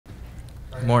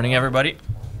Good morning, everybody.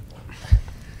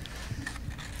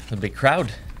 A big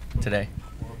crowd today.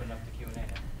 We'll open up the Q&A.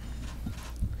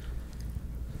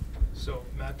 So,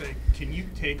 Matvei, can you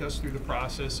take us through the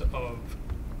process of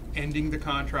ending the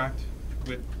contract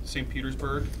with St.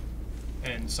 Petersburg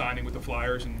and signing with the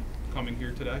Flyers and coming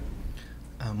here today?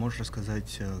 Можешь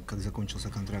рассказать, как закончился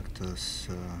контракт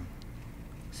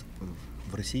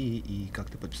в России и как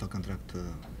ты подписал контракт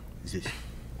здесь?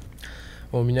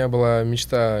 У меня была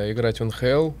мечта играть в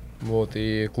НХЛ, вот,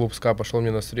 и клуб СКА пошел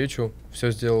мне навстречу, все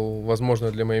сделал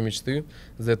возможное для моей мечты,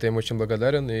 за это я им очень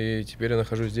благодарен, и теперь я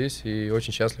нахожусь здесь и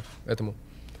очень счастлив этому.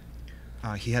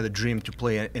 He had a dream to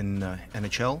play in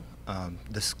NHL.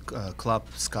 This club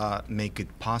SKA make it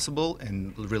possible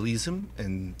and release him,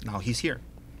 and now he's here.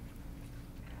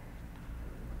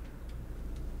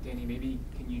 Danny, maybe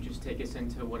can you just take us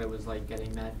into what it was like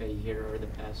getting Matvei here over the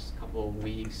past couple of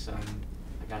weeks?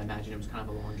 I gotta imagine it was kind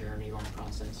of a long journey, long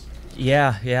process.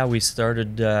 Yeah. We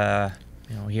started,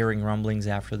 hearing rumblings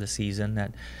after the season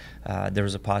that there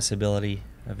was a possibility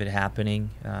of it happening.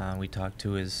 We talked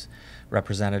to his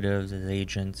representatives, his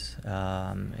agents,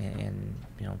 and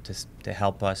to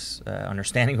help us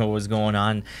understanding what was going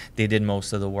on. They did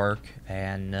most of the work,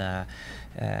 and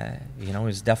it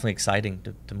was definitely exciting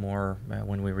to more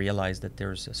when we realized that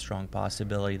there's a strong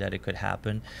possibility that it could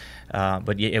happen.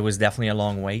 But it was definitely a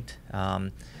long wait.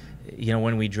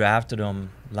 When we drafted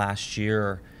him last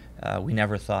year, we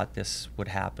never thought this would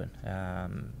happen.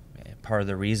 Part of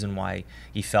the reason why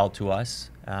he fell to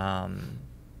us,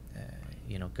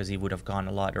 because he would have gone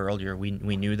a lot earlier.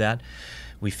 We knew that.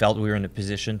 We felt we were in a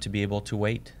position to be able to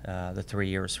wait the 3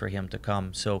 years for him to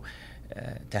come. So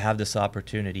to have this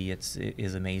opportunity,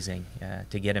 is amazing.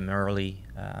 To get him early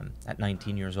at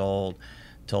 19 years old,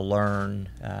 to learn,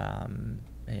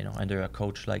 under a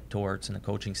coach like Torts and the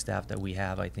coaching staff that we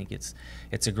have, I think it's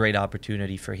a great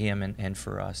opportunity for him and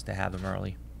for us to have him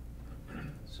early.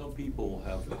 Some people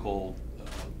have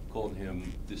called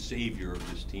him the savior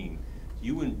of this team. Do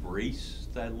you embrace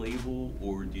that label,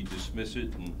 or do you dismiss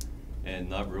it and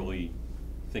not really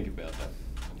think about that?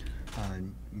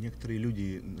 Некоторые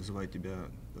люди называют тебя,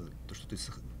 то, что ты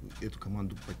эту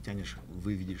команду подтянешь,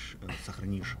 выведешь,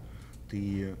 сохранишь.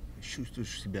 Ты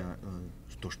чувствуешь себя,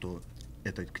 то, что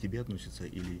это к тебе относится,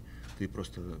 или ты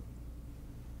просто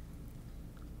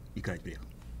играть приехал?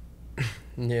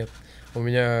 Нет, у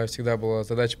меня всегда была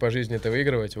задача по жизни это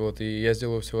выигрывать, вот, и я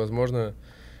сделаю все возможное,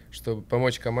 чтобы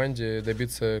помочь команде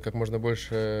добиться как можно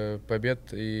больше побед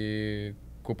и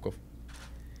кубков.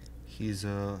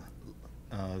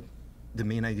 The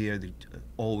main idea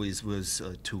always was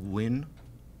to win,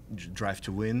 drive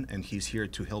to win, and he's here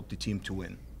to help the team to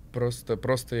win.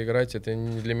 Просто играть это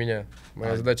не для меня.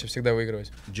 Моя задача всегда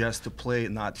выигрывать. Just to play,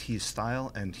 not his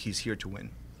style, and he's here to win.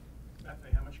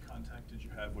 Matvei, how much contact did you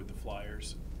have with the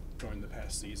Flyers during the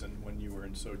past season when you were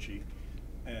in Sochi?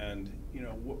 And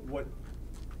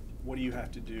what do you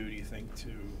have to do you think,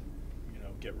 to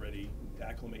get ready,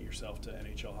 acclimate yourself to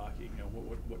NHL hockey?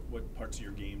 What parts of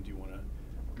your game do you want to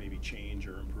maybe change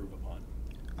or improve upon?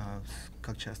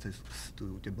 Как часто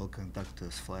у тебя был контакт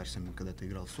с Флайерсами, когда ты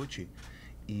играл в Сочи,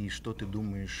 и что ты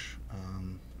думаешь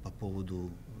по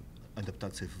поводу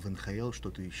адаптации в НХЛ, что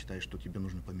ты считаешь, что тебе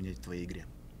нужно поменять в твоей игре?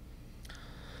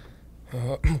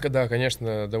 Да,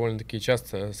 конечно, довольно-таки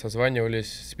часто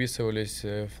созванивались, списывались.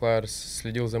 Флайерс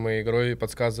следил за моей игрой,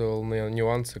 подсказывал на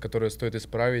нюансы, которые стоит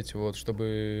исправить, вот,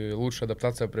 чтобы лучшая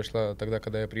адаптация пришла тогда,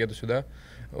 когда я приеду сюда.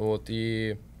 Вот,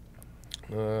 и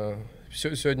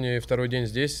сегодня второй день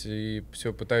здесь, и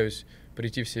все пытаюсь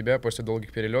прийти в себя после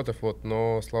долгих перелетов, вот,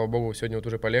 но, слава богу, сегодня вот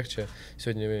уже полегче.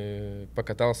 Сегодня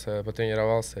покатался,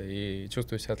 потренировался и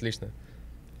чувствую себя отлично.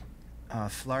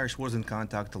 Flyers was in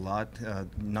contact a lot,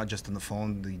 not just on the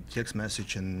phone, the text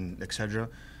message and etc.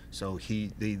 So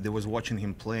they was watching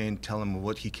him play and tell him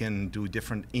what he can do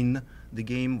different in the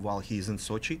game while he's in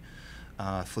Sochi.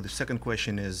 For the second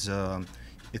question is,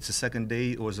 it's the second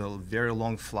day. It was a very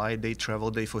long flight day,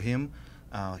 travel day for him.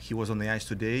 He was on the ice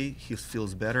today. He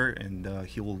feels better, and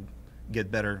he will get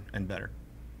better and better.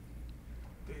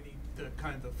 Danny,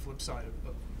 the flip side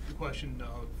of the question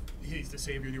of he's the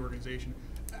savior of the organization.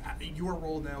 Your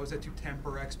role now, is that to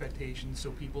temper expectations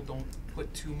so people don't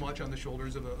put too much on the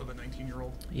shoulders of a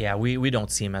 19-year-old? Yeah, we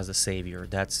don't see him as a savior.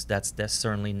 That's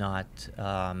certainly not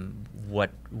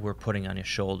what we're putting on his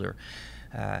shoulder.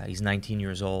 He's 19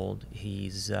 years old.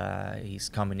 He's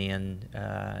coming in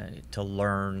to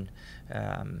learn,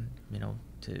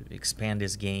 to expand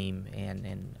his game,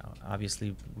 and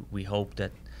obviously we hope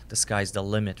that the sky's the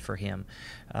limit for him.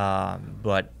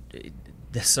 But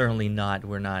certainly not.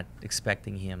 We're not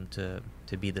expecting him to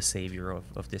be the savior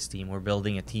of this team. We're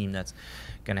building a team that's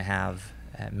going to have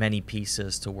many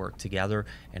pieces to work together,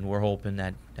 and we're hoping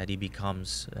that he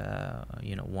becomes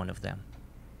one of them.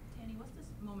 Danny, what's this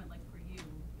moment like for you?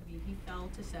 I mean, he fell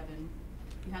to 7.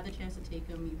 You had the chance to take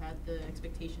him. You had the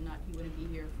expectation that he wouldn't be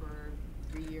here for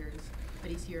 3 years, but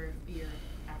he's here a year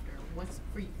after. What's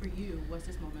for you? What's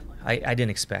this moment like? I didn't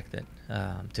expect it,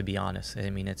 to be honest. I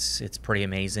mean, it's pretty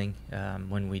amazing.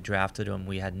 When we drafted him,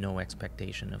 we had no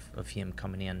expectation of him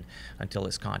coming in until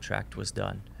his contract was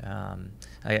done.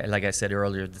 Like I said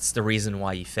earlier, that's the reason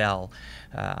why he fell,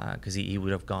 because he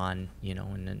would have gone,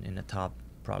 in the top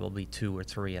probably 2 or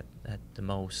 3 at the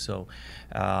most. So.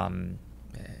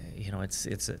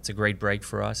 It's a great break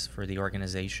for us, for the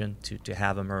organization, to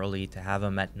have him early, to have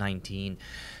him at 19.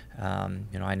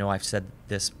 I know I've said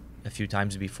this a few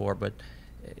times before, but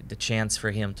the chance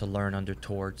for him to learn under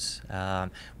Torts,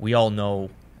 we all know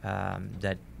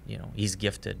that he's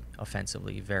gifted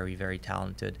offensively, very, very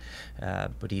talented,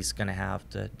 but he's going to have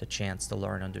the chance to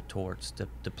learn under Torts,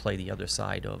 to play the other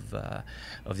side of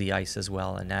the ice as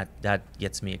well, and that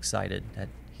gets me excited, that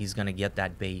he's going to get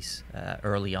that base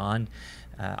early on.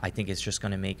 I think it's just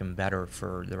going to make him better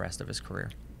for the rest of his career.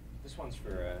 This one's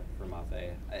for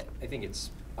Matvei. I think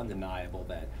it's undeniable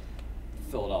that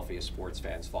Philadelphia sports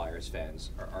fans, Flyers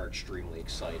fans, are extremely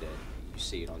excited. You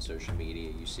see it on social media,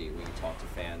 you see it when you talk to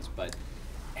fans, but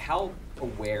how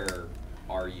aware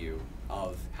are you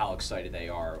of how excited they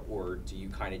are, or do you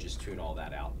kind of just tune all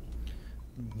that out?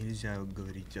 Нельзя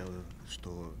говорить,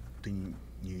 что ты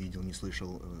не видел, не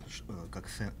слышал, как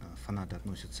фанаты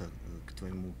относятся к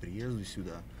твоему приезду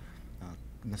сюда.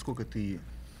 Насколько ты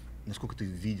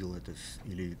видел это,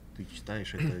 или ты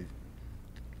читаешь это,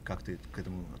 как ты к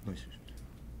этому относишься?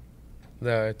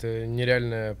 Да, это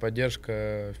нереальная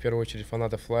поддержка, в первую очередь,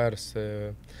 фанатов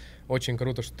Flyers. Очень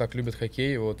круто, что так любят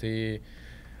хоккей, и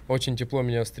очень тепло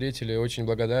меня встретили, очень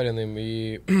благодарен им,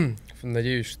 и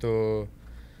надеюсь, что...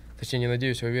 Точнее, не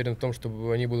надеюсь, а уверен в том,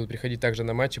 что они будут приходить также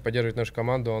на матчи, поддерживать нашу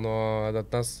команду, но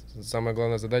от нас самая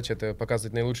главная задача — это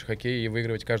показывать наилучший хоккей и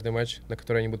выигрывать каждый матч, на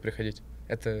который они будут приходить.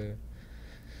 Это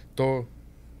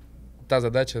та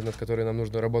задача, над которой нам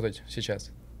нужно работать сейчас.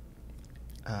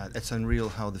 It's unreal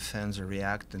how the fans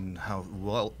react and how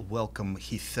welcome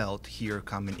he felt here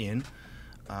coming in.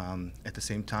 At the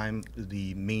same time,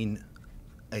 the main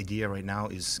idea right now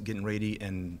is getting ready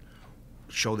and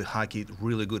show the hockey,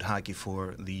 really good hockey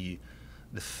for the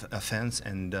fans,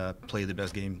 and play the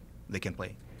best game they can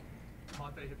play.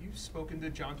 Matvei, have you spoken to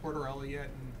John Tortorella yet,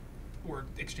 or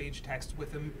exchanged texts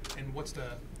with him, and what's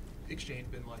the exchange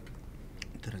been like?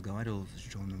 Ты разговаривал с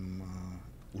Джоном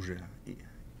уже,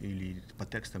 или по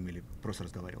текстам, или просто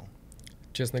разговаривал?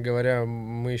 Честно говоря,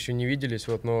 мы еще не виделись,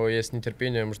 но я с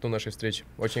нетерпением жду нашей встречи.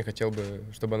 Очень хотел бы,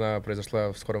 чтобы она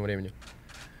произошла в скором времени.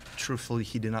 Truthfully,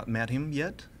 he did not met him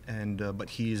yet, but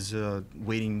he is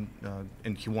waiting,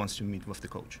 and he wants to meet with the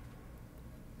coach.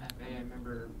 Matvei, I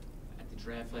remember at the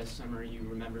draft last summer, you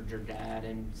remembered your dad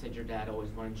and said your dad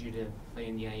always wanted you to play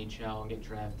in the NHL and get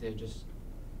drafted. Just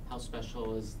how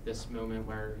special is this moment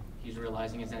where he's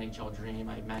realizing his NHL dream?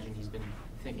 I imagine he's been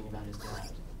thinking about his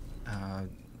dad.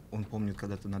 Он помнит,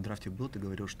 когда ты на драфте был, ты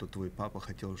говорил, что твой папа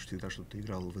хотел всегда, чтобы ты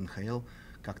играл в НХЛ.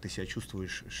 Как ты себя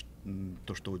чувствуешь,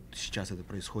 то, что вот сейчас это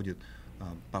происходит?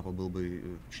 Папа был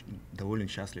бы доволен,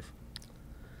 счастлив?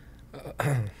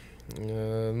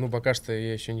 Пока что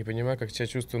я еще не понимаю, как себя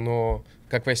чувствую, но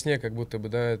как во сне, как будто бы,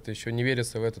 да, это еще не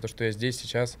верится в это, то, что я здесь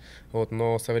сейчас,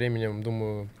 но со временем,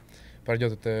 думаю,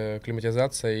 пройдет эта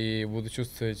акклиматизация, и буду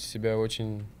чувствовать себя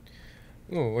очень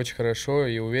хорошо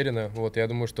и уверенно. Я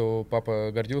думаю, что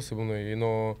папа гордился бы мной,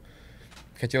 но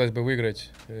хотелось бы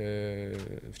выиграть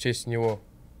в честь него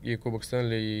и Кубок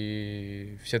Стэнли,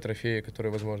 и все трофеи,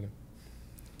 которые возможны.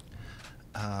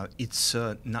 It's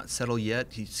not settled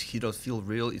yet. He doesn't feel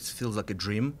real. It feels like a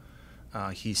dream.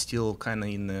 He's still kind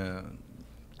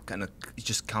of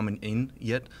just coming in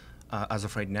yet as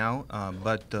of right now.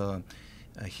 But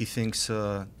he thinks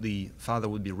the father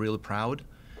would be really proud,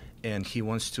 and he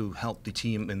wants to help the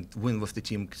team and win with the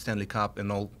team Stanley Cup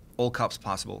and all cups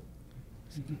possible.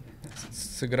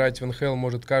 Сыграть в НХЛ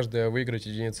может каждый, а выиграть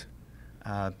единицы.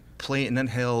 Playing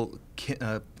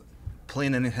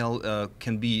in NHL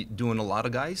can be doing a lot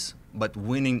of guys, but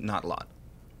winning not a lot.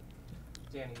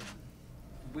 Danny,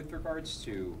 with regards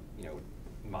to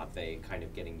Matvei kind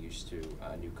of getting used to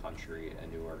a new country, a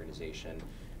new organization,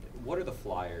 what are the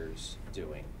Flyers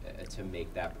doing to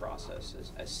make that process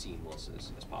as seamless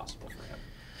as possible for him?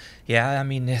 Yeah, I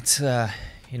mean it's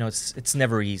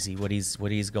never easy what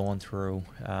he's going through.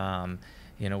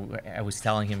 I was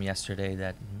telling him yesterday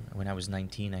that when I was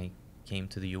 19, I came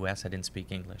to the U.S. I didn't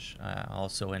speak English.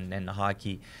 Also, in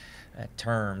hockey,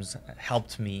 terms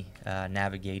helped me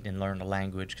navigate and learn the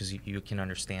language, because you can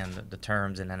understand the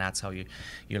terms, and then that's how you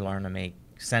learn to make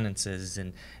sentences,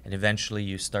 and eventually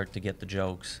you start to get the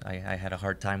jokes. I had a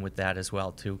hard time with that as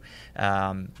well too,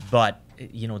 but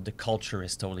the culture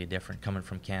is totally different coming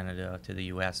from Canada to the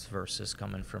US versus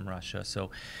coming from Russia,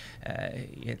 so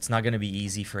it's not going to be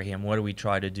easy for him. What do we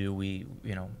try to do? We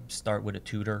start with a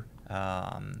tutor.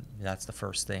 That's the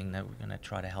first thing that we're going to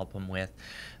try to help him with.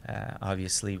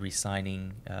 Obviously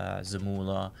re-signing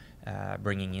Zamula,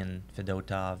 bringing in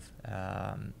Fedotov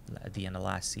at the end of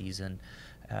last season.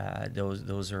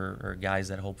 Those are guys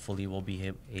that hopefully will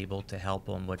be able to help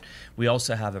him. But we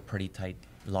also have a pretty tight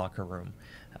locker room.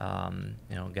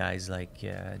 Guys like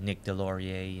Nick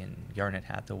Delorier and Garnet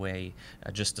Hathaway,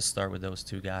 just to start with those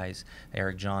two guys,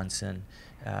 Eric Johnson,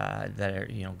 that are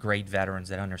great veterans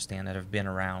that understand, that have been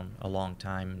around a long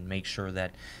time, and make sure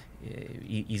that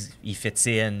he fits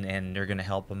in, and they're going to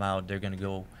help him out. They're going to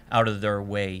go out of their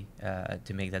way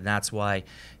to make that. And that's why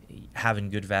having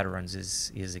good veterans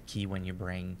is a key when you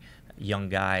bring young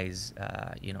guys,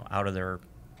 out of their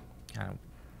kind of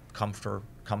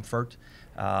comfort.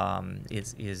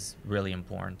 Is really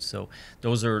important. So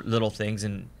those are little things,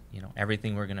 and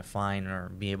everything we're going to find or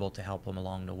be able to help them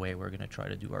along the way, we're going to try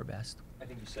to do our best. I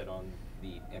think you said on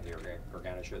the Anthony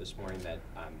Organa show this morning that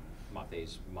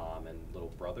Matvei's mom and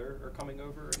little brother are coming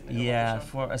over. Yeah,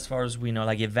 as far as we know,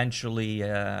 like eventually,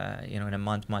 in a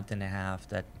month and a half,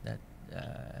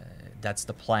 that's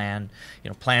the plan.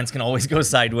 Plans can always go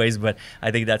sideways, but I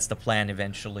think that's the plan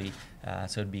eventually.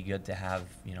 So it'd be good to have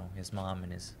his mom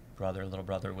and his little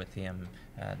brother with him.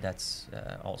 That's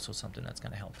also something that's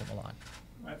going to help him a lot.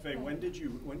 Matvei, when did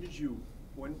you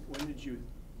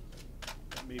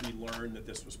maybe learn that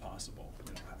this was possible?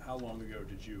 How long ago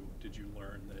did you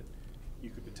learn that you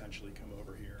could potentially come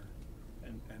over here,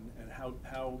 and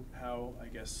how I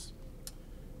guess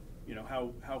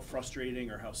how frustrating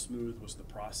or how smooth was the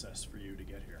process for you to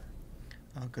get here?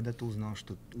 Когда ты узнал,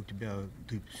 что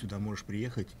ты сюда можешь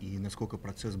приехать, и насколько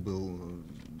процесс был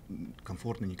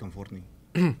комфортный, некомфортный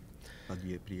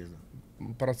приезда?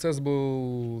 Процесс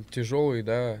был тяжелый,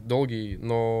 да, долгий,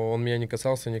 но он меня не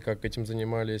касался никак. Этим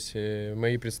занимались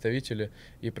мои представители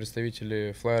и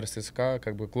представители Flyers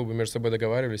СК, клубы между собой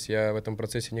договаривались. Я в этом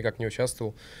процессе никак не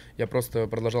участвовал. Я просто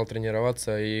продолжал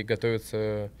тренироваться и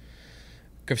готовиться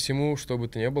ко всему, что бы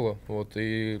то ни было.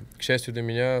 И, к счастью для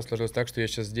меня, сложилось так, что я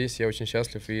сейчас здесь, я очень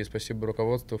счастлив, и спасибо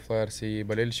руководству Flyers и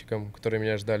болельщикам, которые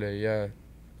меня ждали. Я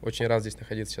очень рад здесь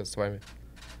находиться сейчас с вами.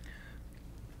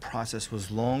 Process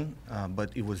was long,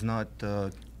 but it was not.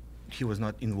 He was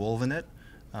not involved in it.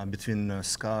 Between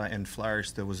SKA and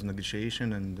Flyers, there was a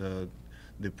negotiation, and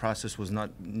the process was not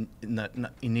in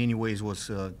any ways was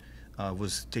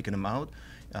taking him out.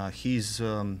 His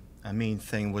main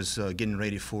thing was getting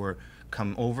ready for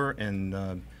come over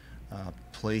and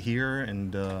play here,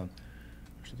 and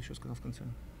что ты еще сказал в конце?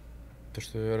 То,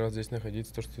 что я рад здесь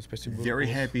находиться, то, что спасибо. Very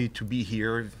happy to be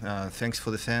here. Thanks for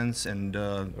the fans, and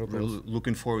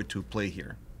looking forward to play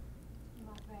here.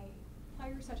 Matvei,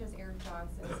 players such as Eric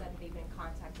Johnson said they've been in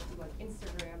contact with you on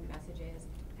Instagram messages.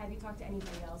 Have you talked to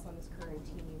anybody else on this current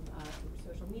team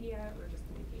through social media or just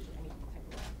communication, any type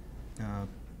of way?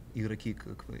 Игроки,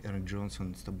 как Эрик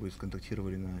Джонсон, с тобой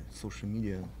сконтактировали на social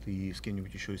media. Ты с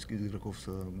кем-нибудь еще из игроков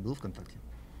был в контакте?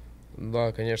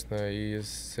 Да, конечно, и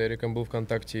с Эриком был в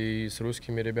контакте, и с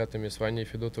русскими ребятами, с Ваней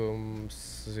Федотовым,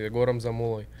 с Егором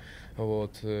Замулой.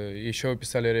 Еще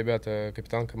писали ребята,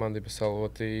 капитан команды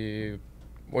писал, и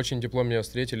очень тепло меня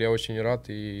встретили, я очень рад,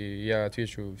 и я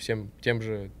отвечу всем таким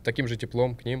же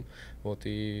теплом к ним,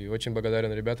 и очень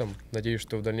благодарен ребятам. Надеюсь,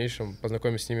 что в дальнейшем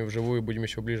познакомимся с ними вживую и будем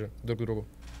еще ближе друг к другу.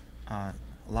 A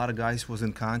lot of guys was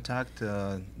in contact.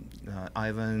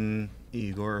 Ivan,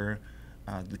 Igor,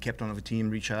 the captain of the team,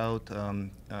 reached out.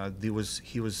 He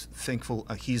was thankful.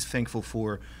 He's thankful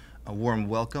for a warm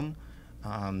welcome.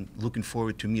 Looking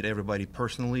forward to meet everybody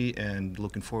personally, and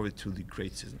looking forward to the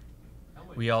great season.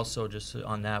 We also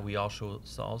we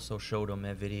also showed him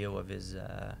a video of his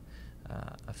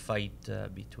a fight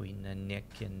between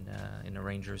Nick and in a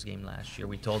Rangers game last year.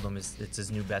 We told him it's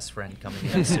his new best friend coming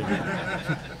in soon.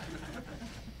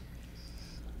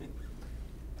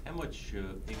 How much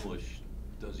English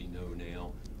does he know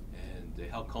now, and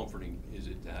how comforting is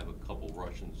it to have a couple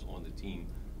Russians on the team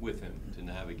with him to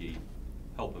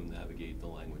help him navigate the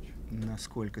language?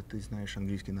 Насколько ты знаешь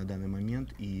английский на данный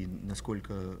момент, и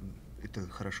насколько это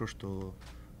хорошо, что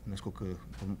насколько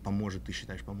поможет, ты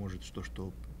считаешь, поможет то,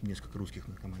 что несколько русских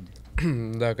на команде?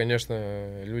 Да,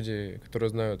 конечно, люди, которые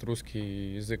знают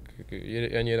русский язык, и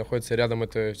они находятся рядом,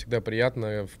 это всегда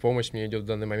приятно, в помощь мне идет в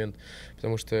данный момент,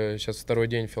 потому что сейчас второй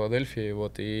день в Филадельфии,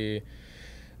 вот, и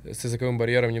с языковым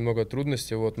барьером немного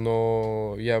трудностей, вот,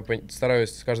 но я стараюсь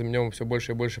с каждым днем все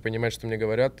больше и больше понимать, что мне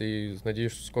говорят, и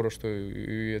надеюсь, что скоро, что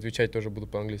и отвечать тоже буду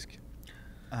по-английски.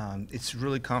 It's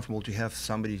really comfortable to have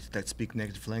somebody that speaks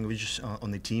native languages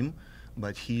on the team,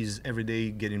 but he's every day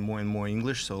getting more and more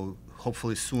English, so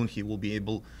hopefully soon he will be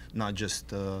able not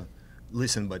just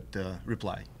listen, but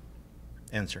reply,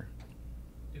 answer.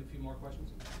 Do a few more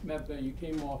questions. Matvei, you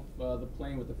came off the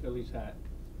plane with the Phillies hat.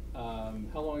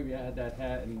 How long have you had that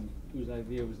hat, and whose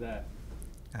idea was that?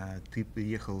 Ты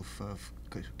приехал в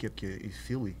кепке из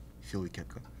Филли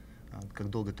кепка. Как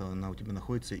долго-то она у тебя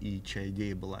находится, и чья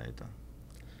идея была это?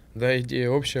 Да, идея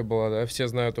общая была, да, все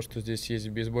знают то, что здесь есть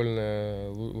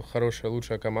бейсбольная хорошая,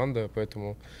 лучшая команда,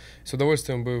 поэтому с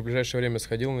удовольствием бы в ближайшее время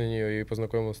сходил на нее и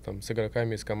познакомился там с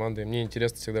игроками, с командой. Мне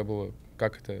интересно всегда было,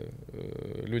 как это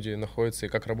люди находятся и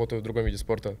как работают в другом виде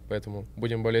спорта, поэтому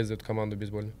будем болеть за эту команду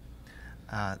бейсбольную.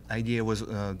 Idea was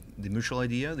the mutual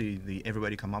idea.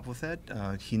 Everybody come up with that.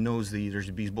 He knows there's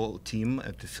a baseball team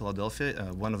at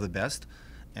Philadelphia, one of the best,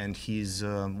 and he's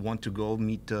want to go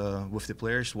meet with the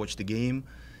players, watch the game,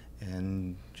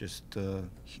 and just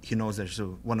he knows there's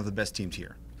one of the best teams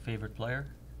here. Favorite player?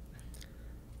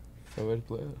 Favorite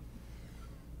player?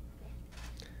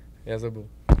 Я забыл.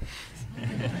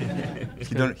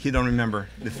 He don't remember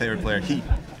the favorite player.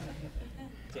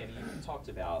 Danny, you talked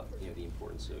about the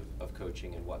importance of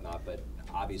coaching and whatnot, but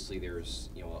obviously there's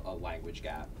a language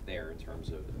gap there in terms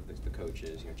of the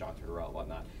coaches, John Tortorella and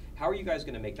whatnot. How are you guys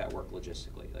going to make that work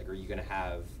logistically? Like, are you going to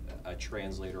have a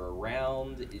translator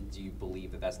around? Do you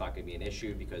believe that that's not going to be an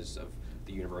issue because of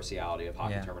the universality of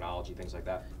hockey terminology, things like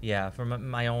that? Yeah, from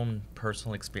my own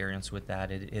personal experience with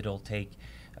that, it'll take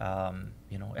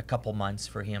a couple months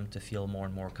for him to feel more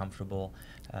and more comfortable.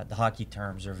 The hockey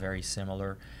terms are very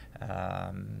similar.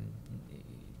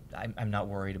 I'm not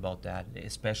worried about that,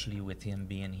 especially with him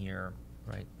being here,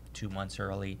 right, 2 months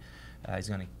early. He's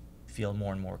going to feel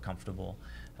more and more comfortable.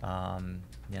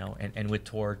 And with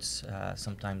torts,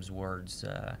 sometimes words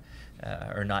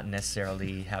are not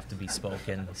necessarily have to be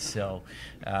spoken. So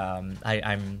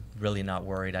I'm really not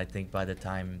worried. I think by the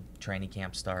time training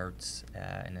camp starts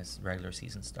and his regular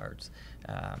season starts,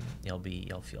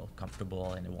 he'll feel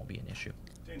comfortable and it won't be an issue.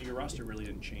 Danny, your roster really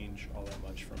didn't change all that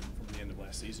much from the end of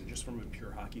last season. Just from a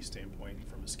pure hockey standpoint,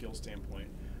 from a skill standpoint,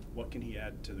 what can he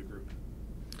add to the group?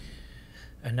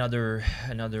 Another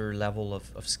level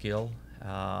of skill.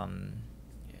 A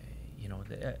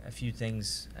few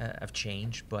things have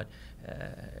changed, but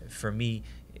for me,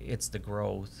 it's the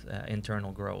growth,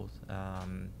 internal growth.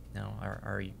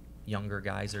 Our younger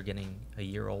guys are getting a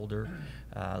year older,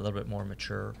 a little bit more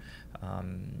mature.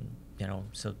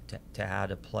 So to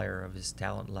add a player of his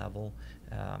talent level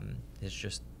is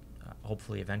just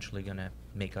hopefully eventually going to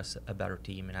make us a better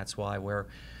team, and that's why where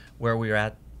we're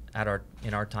at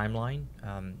in our timeline,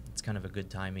 it's kind of a good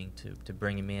timing to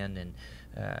bring him in and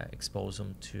expose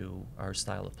him to our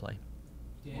style of play.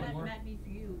 Matt, for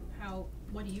you,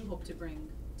 what do you hope to bring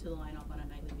to the lineup on a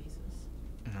nightly basis?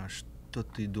 Что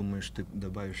ты думаешь, ты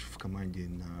добавишь в команде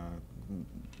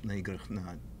на играх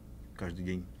на каждый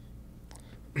день?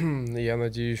 Я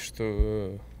надеюсь,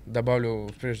 что добавлю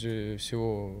прежде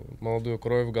всего молодую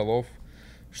кровь, голов,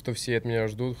 что все от меня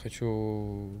ждут.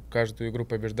 Хочу каждую игру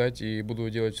побеждать и буду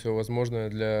делать все возможное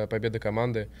для победы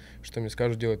команды. Что мне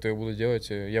скажут делать, то я буду делать.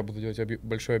 Я буду делать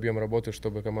большой объем работы,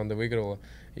 чтобы команда выиграла.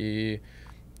 И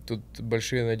тут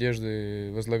большие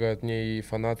надежды возлагают мне и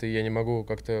фанаты. Я не могу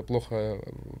как-то плохо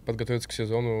подготовиться к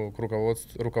сезону, к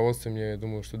руководству мне,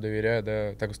 думаю, что доверяю,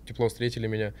 да, так тепло встретили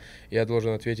меня. Я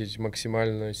должен ответить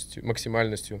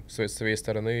максимальностью своей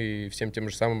стороны и всем тем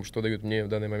же самым, что дают мне в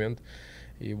данный момент.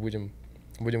 И будем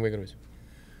выигрывать.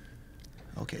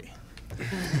 Okay.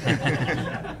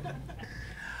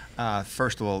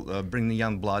 First of all, bring the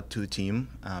young blood to the team.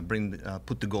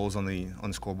 Put the goals on the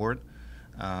scoreboard.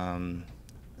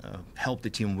 Help the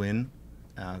team win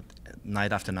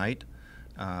night after night,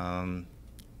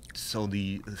 so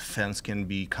the fans can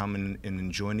be coming and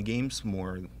enjoying the games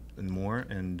more and more,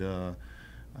 and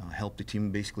help the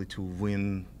team basically to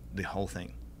win the whole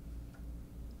thing.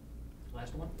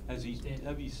 Last one.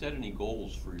 Have you set any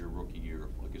goals for your rookie year,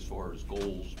 like as far as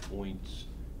goals, points,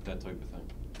 that type of thing?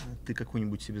 Ты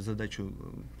какую-нибудь себе задачу,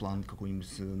 план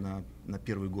какой-нибудь на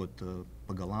первый год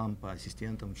по голам, по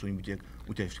ассистентам, что-нибудь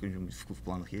у тебя что-нибудь в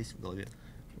планах есть в голове?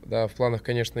 Да, в планах,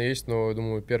 конечно, есть, но,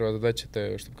 думаю, первая задача —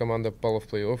 это чтобы команда попала в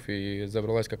плей-офф и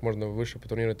забралась как можно выше по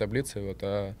турнирной таблице. Вот,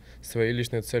 а свои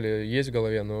личные цели есть в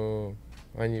голове, но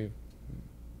они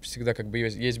всегда как бы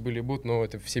есть были, будут, но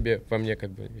это в себе, во мне,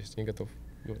 как бы, я не готов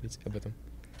говорить об этом.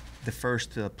 The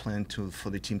first plan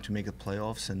for the team to make the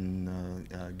playoffs and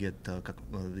get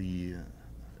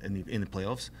in the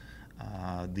playoffs.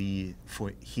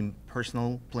 For him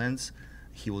personal plans,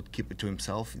 he would keep it to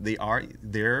himself. They are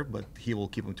there, but he will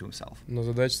keep them to himself. Но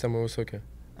задачи самые высокие.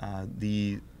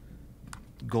 The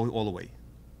go all the way.